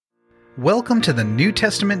Welcome to the New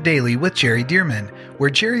Testament Daily with Jerry Dearman, where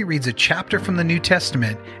Jerry reads a chapter from the New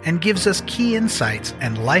Testament and gives us key insights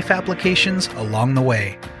and life applications along the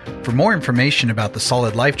way. For more information about the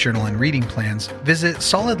Solid Life Journal and reading plans, visit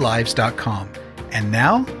solidlives.com. And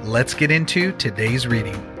now, let's get into today's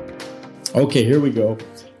reading. Okay, here we go.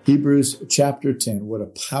 Hebrews chapter 10. What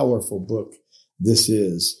a powerful book this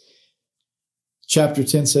is. Chapter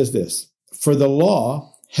 10 says this: For the law,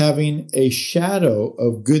 having a shadow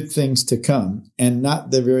of good things to come, and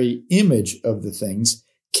not the very image of the things,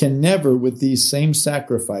 can never, with these same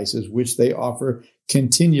sacrifices which they offer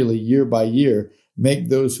continually year by year, make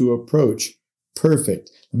those who approach perfect.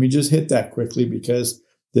 Let me just hit that quickly, because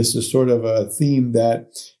this is sort of a theme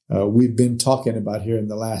that we've been talking about here in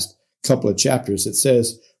the last couple of chapters. It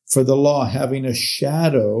says, for the law having a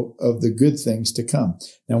shadow of the good things to come.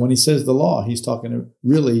 Now, when he says the law, he's talking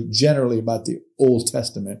really generally about the Old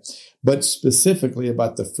Testament, but specifically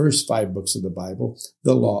about the first 5 books of the Bible,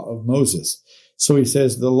 the law of Moses. So he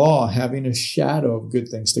says the law having a shadow of good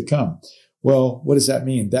things to come. Well, what does that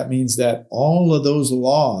mean? That means that all of those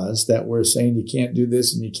laws that were saying you can't do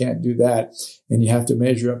this and you can't do that, and you have to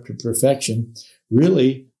measure up to perfection,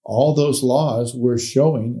 really, all those laws were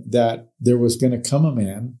showing that there was going to come a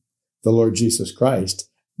man, the Lord Jesus Christ,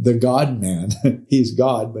 the God-man. He's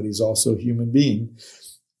God, but he's also a human being.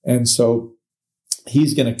 And so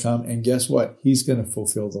he's going to come, and guess what? He's going to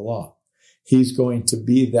fulfill the law. He's going to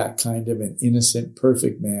be that kind of an innocent,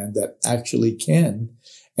 perfect man that actually can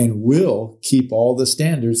and will keep all the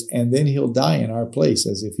standards, and then he'll die in our place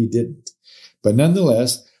as if he didn't. But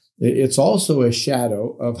nonetheless, it's also a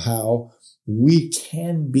shadow of how we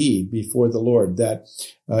can be before the Lord, that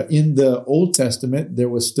in the Old Testament, there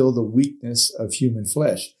was still the weakness of human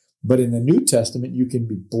flesh. But in the New Testament, you can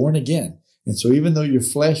be born again. And so even though your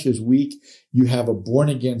flesh is weak, you have a born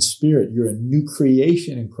again spirit. You're a new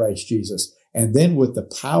creation in Christ Jesus. And then with the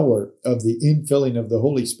power of the infilling of the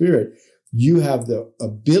Holy Spirit, you have the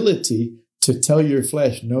ability to tell your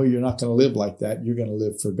flesh, no, you're not going to live like that. You're going to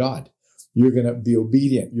live for God. You're going to be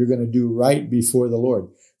obedient. You're going to do right before the Lord.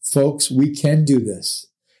 Folks, we can do this.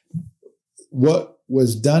 What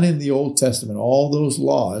was done in the Old Testament, all those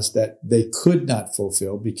laws that they could not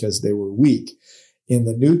fulfill because they were weak, in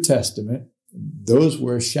the New Testament, those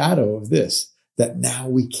were a shadow of this, that now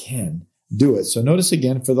we can do it. So notice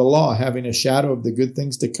again, for the law having a shadow of the good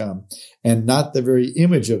things to come, and not the very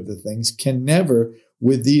image of the things, can never,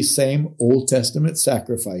 with these same Old Testament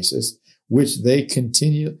sacrifices, which they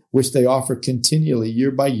offer continually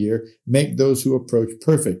year by year, make those who approach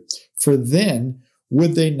perfect. For then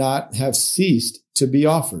would they not have ceased to be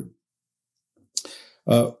offered?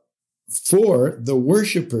 For the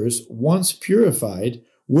worshipers, once purified,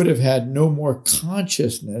 would have had no more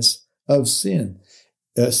consciousness of sins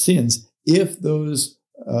if those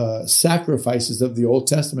sacrifices of the Old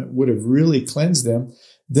Testament would have really cleansed them.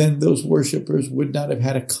 Then those worshipers would not have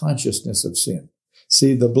had a consciousness of sin.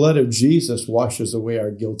 See, the blood of Jesus washes away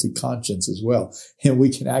our guilty conscience as well. And we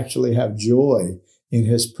can actually have joy in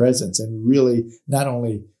his presence and really not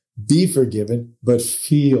only be forgiven, but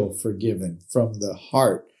feel forgiven from the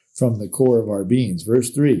heart, from the core of our beings. Verse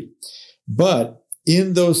 3, but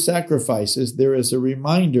in those sacrifices, there is a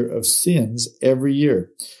reminder of sins every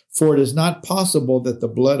year. For it is not possible that the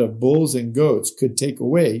blood of bulls and goats could take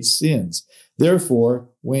away sins.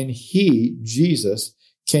 Therefore, when he, Jesus,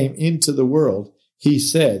 came into the world, he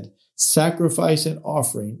said, sacrifice and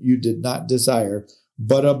offering you did not desire,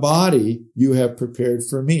 but a body you have prepared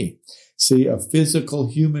for me. See, a physical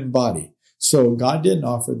human body. So God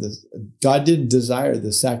didn't desire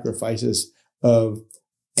the sacrifices of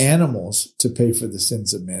animals to pay for the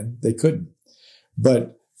sins of men. They couldn't.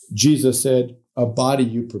 But Jesus said, a body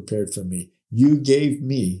you prepared for me. You gave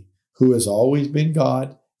me, who has always been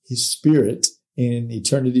God, his spirit in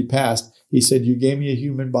eternity past. He said, you gave me a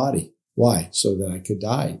human body. Why? So that I could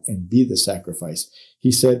die and be the sacrifice.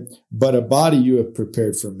 He said, but a body you have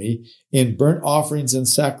prepared for me. In burnt offerings and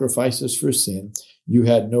sacrifices for sin, you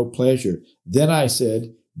had no pleasure. Then I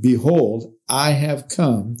said, behold, I have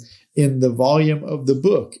come. In the volume of the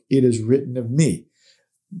book, it is written of me.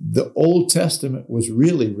 The Old Testament was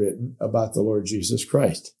really written about the Lord Jesus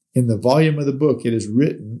Christ. In the volume of the book, it is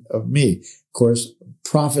written of me. Of course,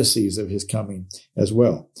 prophecies of his coming as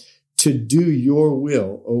well. To do your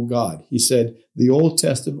will, O God. He said the Old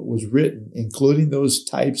Testament was written, including those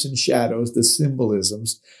types and shadows, the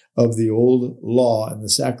symbolisms of the old law and the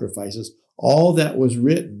sacrifices. All that was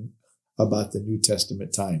written about the New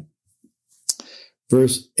Testament time.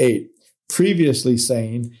 Verse 8, previously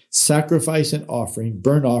saying, sacrifice and offering,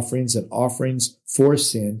 burnt offerings and offerings for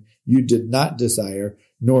sin, you did not desire,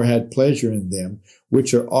 nor had pleasure in them,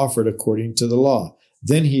 which are offered according to the law.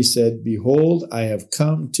 Then he said, Behold, I have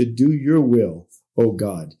come to do your will, O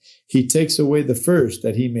God. He takes away the first,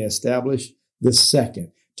 that he may establish the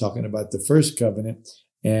second. Talking about the first covenant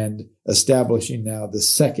and establishing now the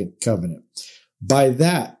second covenant. By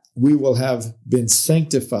that, we will have been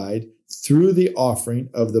sanctified through the offering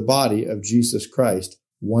of the body of Jesus Christ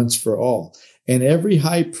once for all. And every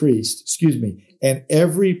priest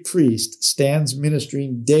stands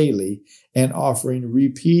ministering daily and offering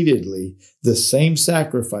repeatedly the same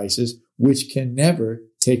sacrifices which can never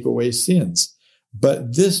take away sins.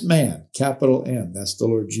 But this man, capital M, that's the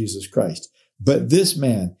Lord Jesus Christ, but this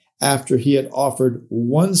man, after he had offered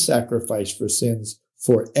one sacrifice for sins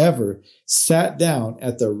forever, sat down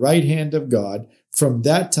at the right hand of God, from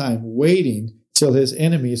that time waiting till his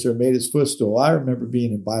enemies are made his footstool. I remember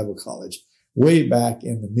being in Bible college way back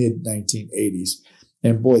in the mid-1980s.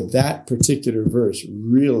 And boy, that particular verse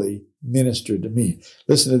really ministered to me.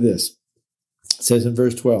 Listen to this. It says in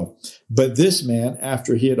verse 12, But this man,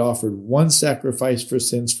 after he had offered one sacrifice for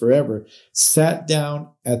sins forever, sat down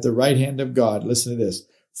at the right hand of God. Listen to this.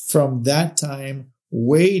 From that time,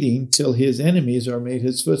 waiting till his enemies are made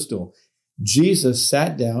his footstool. Jesus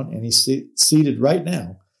sat down, and he's seated right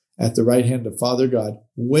now at the right hand of Father God,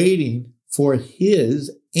 waiting for his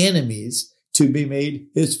enemies to be made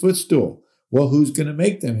his footstool. Well, who's going to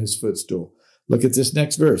make them his footstool? Look at this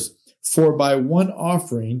next verse. For by one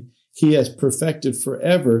offering, he has perfected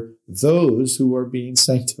forever those who are being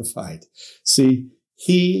sanctified. See,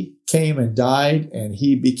 he came and died, and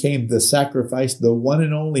he became the sacrifice, the one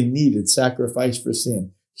and only needed sacrifice for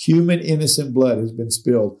sin. Human innocent blood has been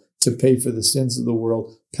spilled to pay for the sins of the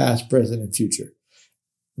world, past, present, and future.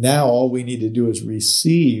 Now all we need to do is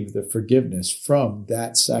receive the forgiveness from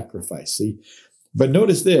that sacrifice. See, but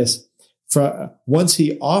notice this. Once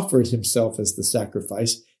he offered himself as the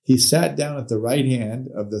sacrifice, he sat down at the right hand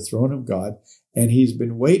of the throne of God, and he's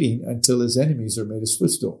been waiting until his enemies are made his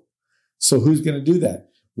footstool. So who's going to do that?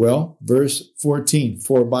 Well, verse 14,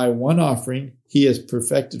 For by one offering he has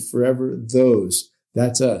perfected forever those.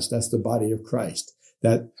 That's us. That's the body of Christ.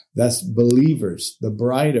 That's believers, the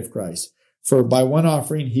bride of Christ. For by one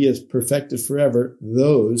offering he has perfected forever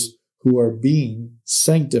those who are being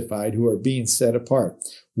sanctified, who are being set apart.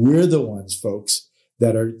 We're the ones, folks,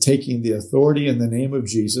 that are taking the authority in the name of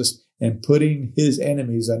Jesus and putting his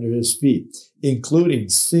enemies under his feet, including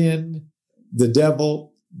sin, the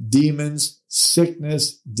devil, demons,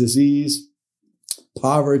 sickness, disease,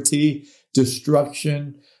 poverty,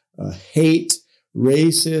 destruction, hate,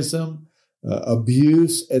 racism,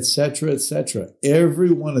 abuse, etc., etc.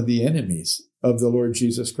 Every one of the enemies of the Lord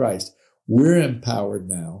Jesus Christ. We're empowered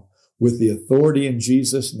now with the authority in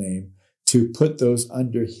Jesus' name to put those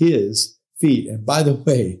under his feet. And by the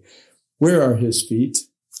way, where are his feet?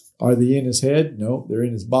 Are they in his head? No, they're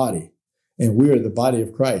in his body. And we are the body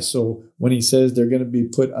of Christ. So when he says they're going to be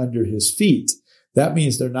put under his feet, that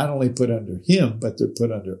means they're not only put under him, but they're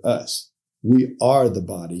put under us. We are the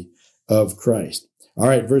body of Christ. All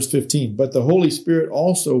right, verse 15. But the Holy Spirit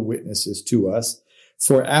also witnesses to us,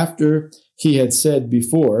 for after he had said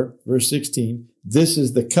before, verse 16, This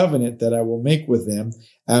is the covenant that I will make with them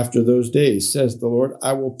after those days, says the Lord.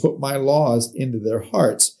 I will put my laws into their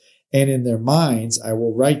hearts, and in their minds I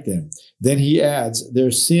will write them. Then he adds,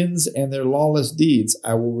 Their sins and their lawless deeds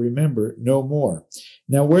I will remember no more.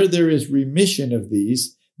 Now where there is remission of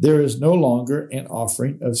these, there is no longer an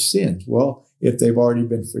offering of sins. Well, if they've already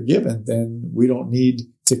been forgiven, then we don't need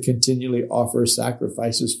to continually offer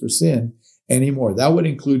sacrifices for sin anymore. That would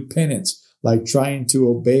include penance, like trying to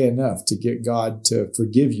obey enough to get God to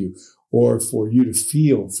forgive you or for you to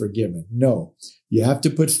feel forgiven. No, you have to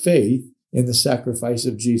put faith in the sacrifice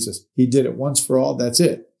of Jesus. He did it once for all. That's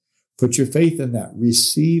it. Put your faith in that.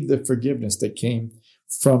 Receive the forgiveness that came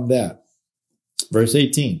from that. Verse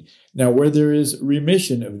 18. Now, where there is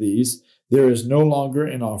remission of these, there is no longer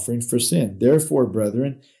an offering for sin. Therefore,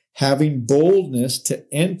 brethren, having boldness to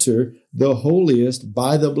enter the holiest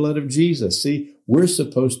by the blood of Jesus. See, we're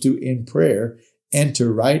supposed to, in prayer,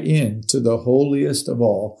 enter right into the holiest of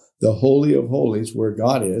all, the Holy of Holies, where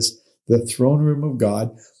God is, the throne room of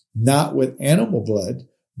God, not with animal blood,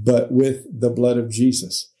 but with the blood of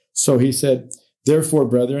Jesus. So he said, Therefore,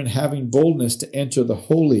 brethren, having boldness to enter the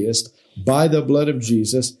holiest by the blood of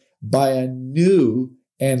Jesus, by a new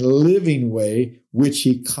and living way, which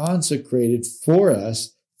he consecrated for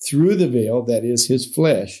us through the veil, that is his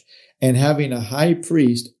flesh, and having a high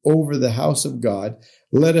priest over the house of God,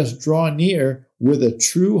 let us draw near with a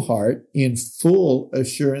true heart in full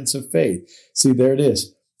assurance of faith. See, there it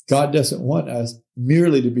is. God doesn't want us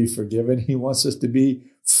merely to be forgiven. He wants us to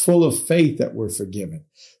be full of faith that we're forgiven,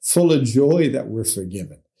 full of joy that we're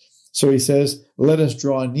forgiven. So he says, let us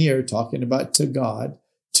draw near, talking about to God,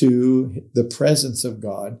 to the presence of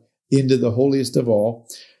God, into the holiest of all,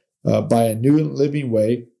 by a new and living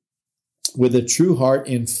way, with a true heart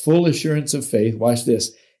in full assurance of faith. Watch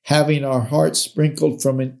this. Having our hearts sprinkled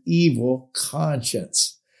from an evil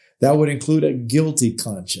conscience. That would include a guilty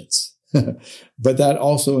conscience. But that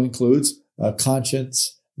also includes a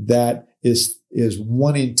conscience that is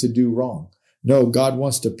wanting to do wrong. No, God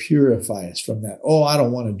wants to purify us from that. Oh, I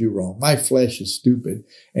don't want to do wrong. My flesh is stupid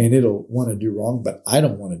and it'll want to do wrong, but I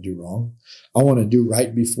don't want to do wrong. I want to do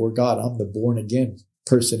right before God. I'm the born again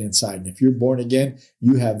person inside. And if you're born again,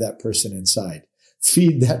 you have that person inside.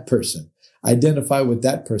 Feed that person. Identify with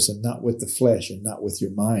that person, not with the flesh and not with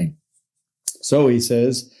your mind. So he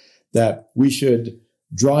says that we should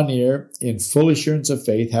draw near in full assurance of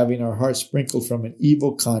faith, having our hearts sprinkled from an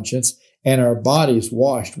evil conscience and our bodies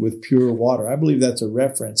washed with pure water. I believe that's a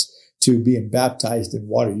reference to being baptized in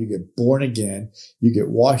water. You get born again. You get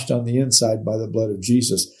washed on the inside by the blood of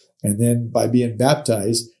Jesus. And then by being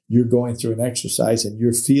baptized, you're going through an exercise and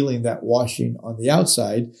you're feeling that washing on the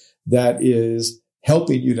outside that is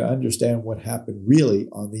helping you to understand what happened really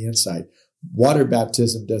on the inside. Water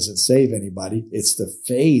baptism doesn't save anybody. It's the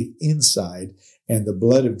faith inside and the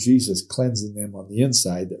blood of Jesus cleansing them on the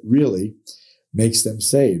inside that really makes them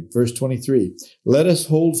saved. Verse 23, let us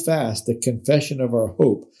hold fast the confession of our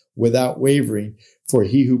hope without wavering, for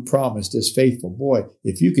he who promised is faithful. Boy,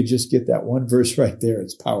 if you could just get that one verse right there,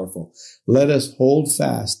 it's powerful. Let us hold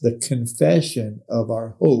fast the confession of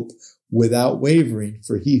our hope without wavering,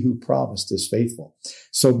 for he who promised is faithful.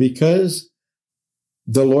 So because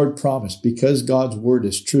the Lord promised, because God's word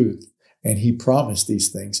is truth, and he promised these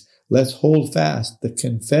things, let's hold fast the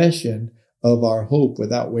confession of our hope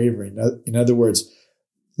without wavering. In other words,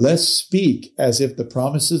 let's speak as if the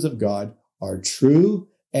promises of God are true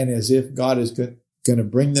and as if God is going to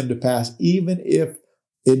bring them to pass, even if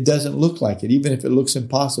it doesn't look like it, even if it looks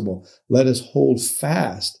impossible. Let us hold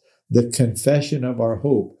fast the confession of our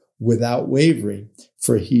hope without wavering,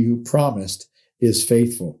 for he who promised is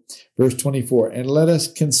faithful. Verse 24, and let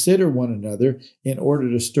us consider one another in order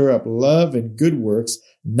to stir up love and good works,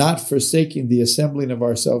 not forsaking the assembling of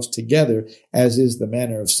ourselves together, as is the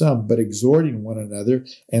manner of some, but exhorting one another,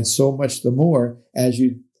 and so much the more as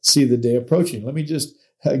you see the day approaching. Let me just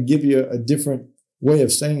give you a different way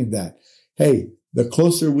of saying that. Hey, the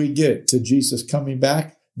closer we get to Jesus coming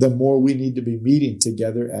back, the more we need to be meeting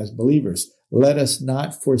together as believers. Let us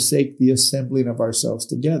not forsake the assembling of ourselves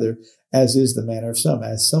together, as is the manner of some,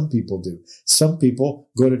 as some people do. Some people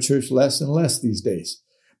go to church less and less these days.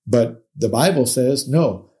 But the Bible says,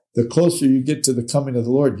 no, the closer you get to the coming of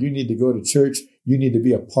the Lord, you need to go to church. You need to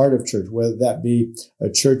be a part of church, whether that be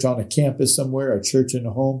a church on a campus somewhere, a church in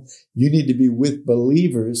a home. You need to be with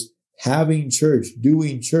believers, having church,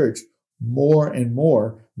 doing church more and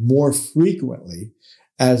more frequently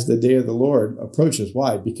as the day of the Lord approaches.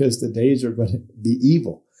 Why? Because the days are going to be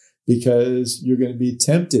evil, because you're going to be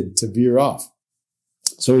tempted to veer off.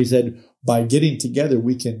 So he said, by getting together,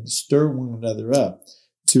 we can stir one another up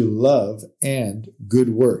to love and good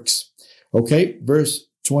works. Okay, verse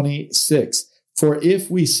 26. For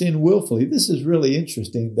if we sin willfully, this is really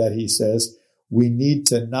interesting that he says we need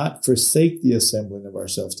to not forsake the assembling of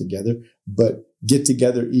ourselves together, but get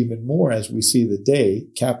together even more as we see the day,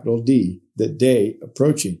 capital D, the day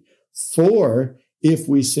approaching. For if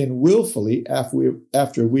we sin willfully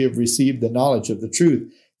after we have received the knowledge of the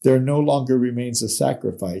truth, there no longer remains a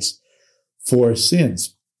sacrifice for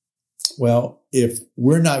sins. Well, if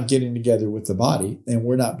we're not getting together with the body and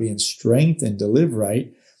we're not being strengthened to live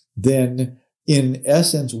right, then in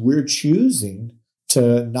essence, we're choosing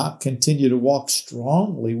to not continue to walk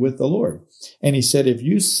strongly with the Lord. And he said, if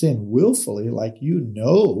you sin willfully, like you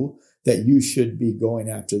know that you should be going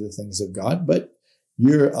after the things of God, but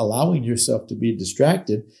you're allowing yourself to be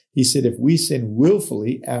distracted. He said, if we sin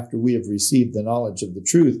willfully after we have received the knowledge of the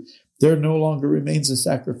truth, there no longer remains a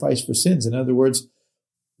sacrifice for sins. In other words,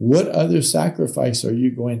 what other sacrifice are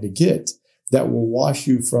you going to get that will wash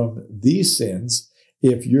you from these sins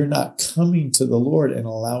if you're not coming to the Lord and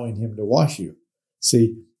allowing him to wash you?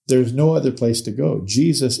 See, there's no other place to go.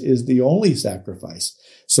 Jesus is the only sacrifice.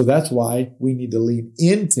 So that's why we need to lean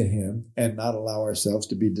into him and not allow ourselves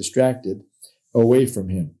to be distracted away from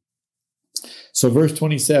him. So verse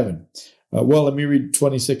 27, let me read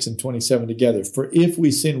 26 and 27 together. For if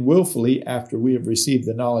we sin willfully after we have received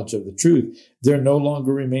the knowledge of the truth, there no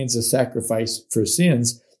longer remains a sacrifice for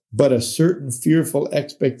sins, but a certain fearful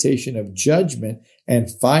expectation of judgment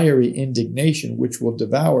and fiery indignation, which will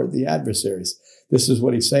devour the adversaries. This is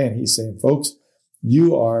what he's saying. He's saying, folks,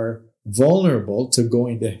 you are vulnerable to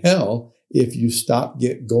going to hell if you stop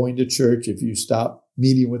going to church, if you stop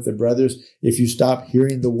meeting with the brothers, if you stop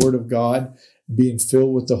hearing the word of God, being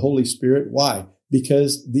filled with the Holy Spirit. Why?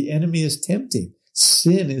 Because the enemy is tempting.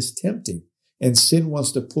 Sin is tempting. And sin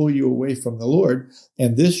wants to pull you away from the Lord.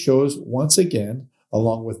 And this shows once again,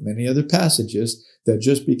 along with many other passages, that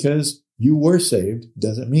just because you were saved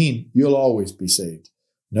doesn't mean you'll always be saved.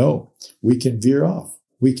 No, we can veer off.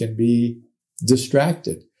 We can be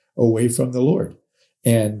distracted away from the Lord.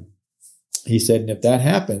 And he said, and if that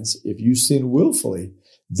happens, if you sin willfully,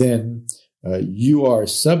 then you are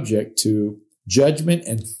subject to judgment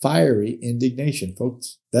and fiery indignation.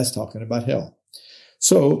 Folks, that's talking about hell.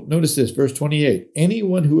 So notice this, verse 28.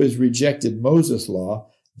 Anyone who has rejected Moses' law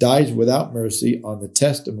dies without mercy on the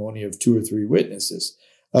testimony of 2 or 3 witnesses.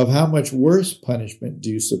 Of how much worse punishment do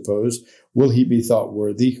you suppose will he be thought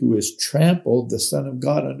worthy who has trampled the Son of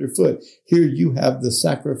God underfoot? Here you have the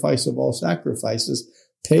sacrifice of all sacrifices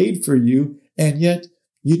paid for you, and yet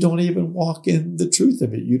you don't even walk in the truth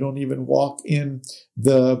of it. You don't even walk in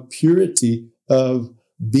the purity of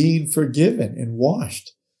being forgiven and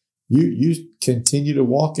washed. You continue to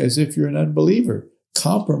walk as if you're an unbeliever,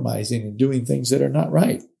 compromising and doing things that are not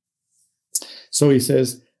right. So he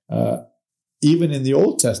says, even in the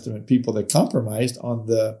Old Testament, people that compromised on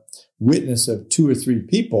the witness of 2 or 3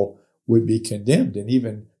 people would be condemned and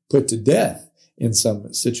even put to death in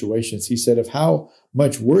some situations. He said, of how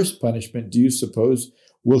much worse punishment do you suppose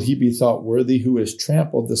will he be thought worthy who has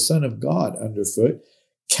trampled the Son of God underfoot,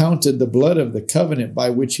 counted the blood of the covenant by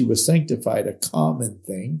which he was sanctified a common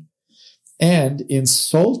thing, and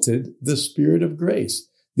insulted the Spirit of grace?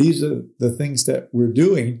 These are the things that we're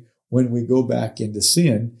doing when we go back into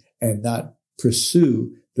sin and not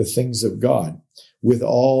pursue the things of God with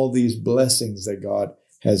all these blessings that God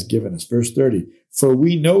has given us. Verse 30, for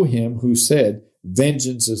we know him who said,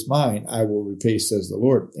 vengeance is mine, I will repay, says the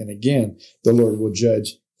Lord. And again, the Lord will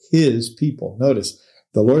judge his people. Notice,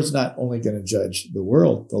 the Lord's not only going to judge the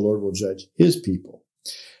world, the Lord will judge his people.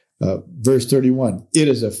 Verse 31, it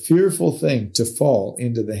is a fearful thing to fall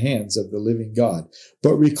into the hands of the living God.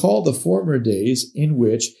 But recall the former days in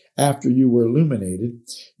which, after you were illuminated,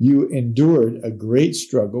 you endured a great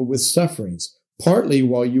struggle with sufferings, partly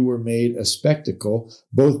while you were made a spectacle,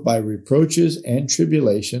 both by reproaches and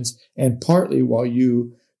tribulations, and partly while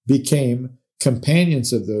you became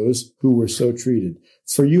companions of those who were so treated.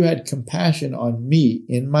 For you had compassion on me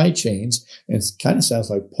in my chains. And it kind of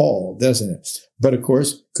sounds like Paul, doesn't it? But of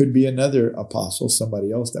course, could be another apostle,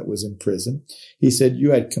 somebody else that was in prison. He said,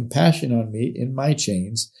 you had compassion on me in my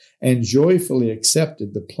chains and joyfully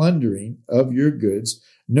accepted the plundering of your goods,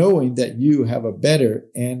 knowing that you have a better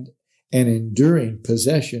and an enduring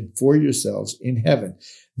possession for yourselves in heaven.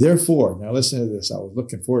 Therefore, now listen to this. I was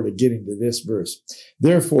looking forward to getting to this verse.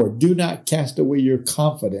 Therefore, do not cast away your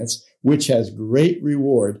confidence, which has great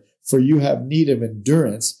reward, for you have need of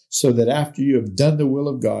endurance, so that after you have done the will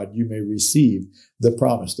of God, you may receive the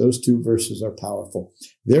promise. Those 2 verses are powerful.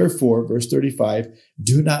 Therefore, verse 35,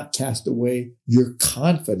 do not cast away your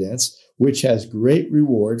confidence, which has great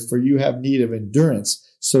reward, for you have need of endurance,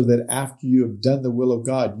 so that after you have done the will of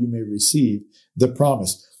God, you may receive the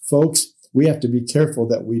promise. Folks, we have to be careful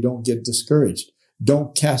that we don't get discouraged.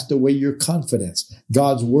 Don't cast away your confidence.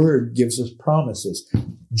 God's word gives us promises.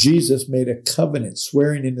 Jesus made a covenant,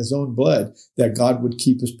 swearing in his own blood that God would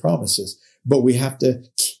keep his promises. But we have to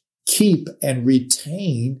keep and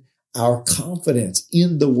retain our confidence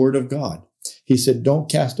in the word of God. He said, don't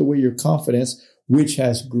cast away your confidence, which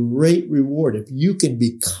has great reward. If you can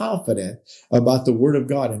be confident about the word of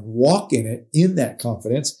God and walk in it, in that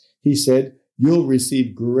confidence, he said, you'll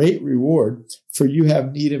receive great reward, for you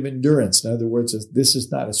have need of endurance. In other words, this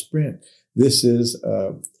is not a sprint. This is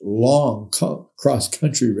a long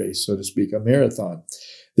cross-country race, so to speak, a marathon.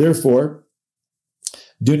 Therefore,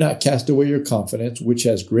 do not cast away your confidence, which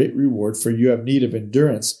has great reward, for you have need of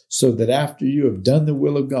endurance, so that after you have done the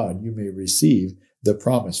will of God, you may receive the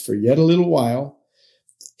promise. For yet a little while,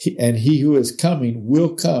 and he who is coming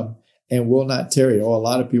will come and will not tarry. Oh, a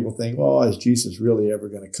lot of people think, oh, is Jesus really ever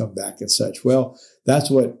going to come back and such? Well, that's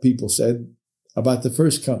what people said about the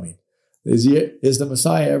first coming. Is the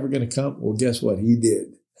Messiah ever going to come? Well, guess what? He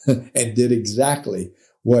did and did exactly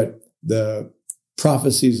what the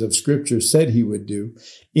prophecies of Scripture said he would do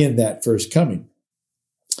in that first coming.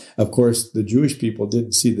 Of course, the Jewish people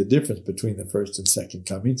didn't see the difference between the first and second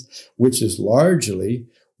comings, which is largely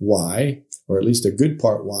why, or at least a good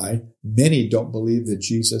part why, many don't believe that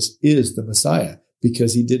Jesus is the Messiah,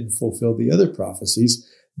 because he didn't fulfill the other prophecies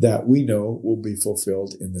that we know will be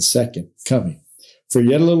fulfilled in the second coming. For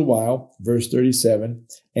yet a little while, verse 37,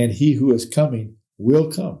 and he who is coming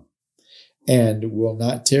will come and will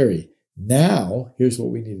not tarry. Now, here's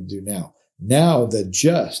what we need to do now. Now the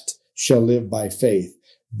just shall live by faith.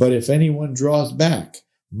 But if anyone draws back,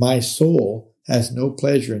 my soul has no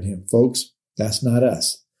pleasure in him. Folks, that's not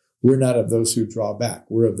us. We're not of those who draw back.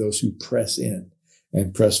 We're of those who press in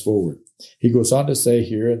and press forward. He goes on to say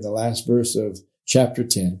here in the last verse of chapter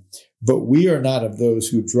 10, but we are not of those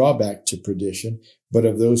who draw back to perdition, but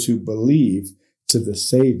of those who believe to the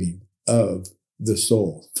saving of the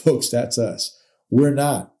soul. Folks, that's us. We're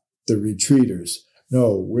not the retreaters.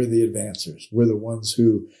 No, we're the advancers. We're the ones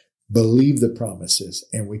who believe the promises,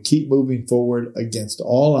 and we keep moving forward against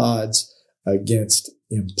all odds, against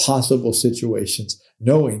impossible situations,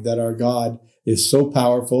 knowing that our God is so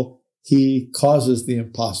powerful, he causes the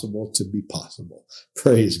impossible to be possible.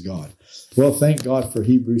 Praise God. Well, thank God for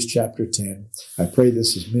Hebrews chapter 10. I pray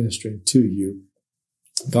this is ministering to you.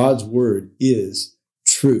 God's word is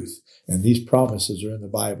truth, and these promises are in the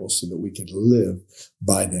Bible so that we can live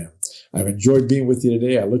by them. I've enjoyed being with you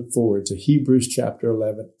today. I look forward to Hebrews chapter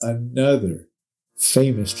 11, another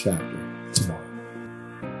famous chapter tomorrow.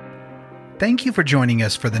 Thank you for joining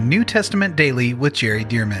us for the New Testament Daily with Jerry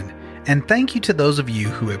Dirmann. And thank you to those of you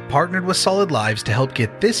who have partnered with Solid Lives to help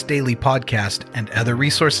get this daily podcast and other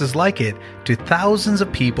resources like it to thousands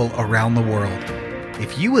of people around the world.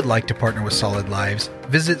 If you would like to partner with Solid Lives,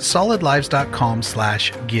 visit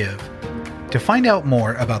solidlives.com/give. To find out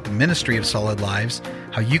more about the ministry of Solid Lives,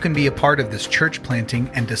 how you can be a part of this church planting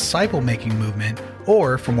and disciple-making movement,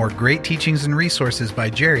 or for more great teachings and resources by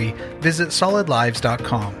Jerry, visit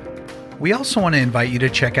solidlives.com. We also want to invite you to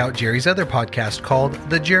check out Jerry's other podcast called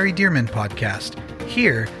The Jerry Dirmann Podcast.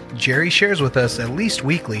 Here, Jerry shares with us at least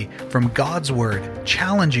weekly from God's Word,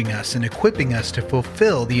 challenging us and equipping us to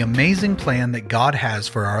fulfill the amazing plan that God has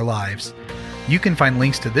for our lives. You can find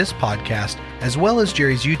links to this podcast as well as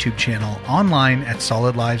Jerry's YouTube channel online at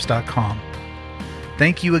solidlives.com.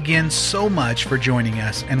 Thank you again so much for joining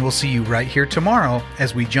us, and we'll see you right here tomorrow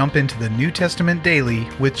as we jump into the New Testament Daily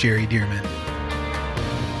with Jerry Dirmann.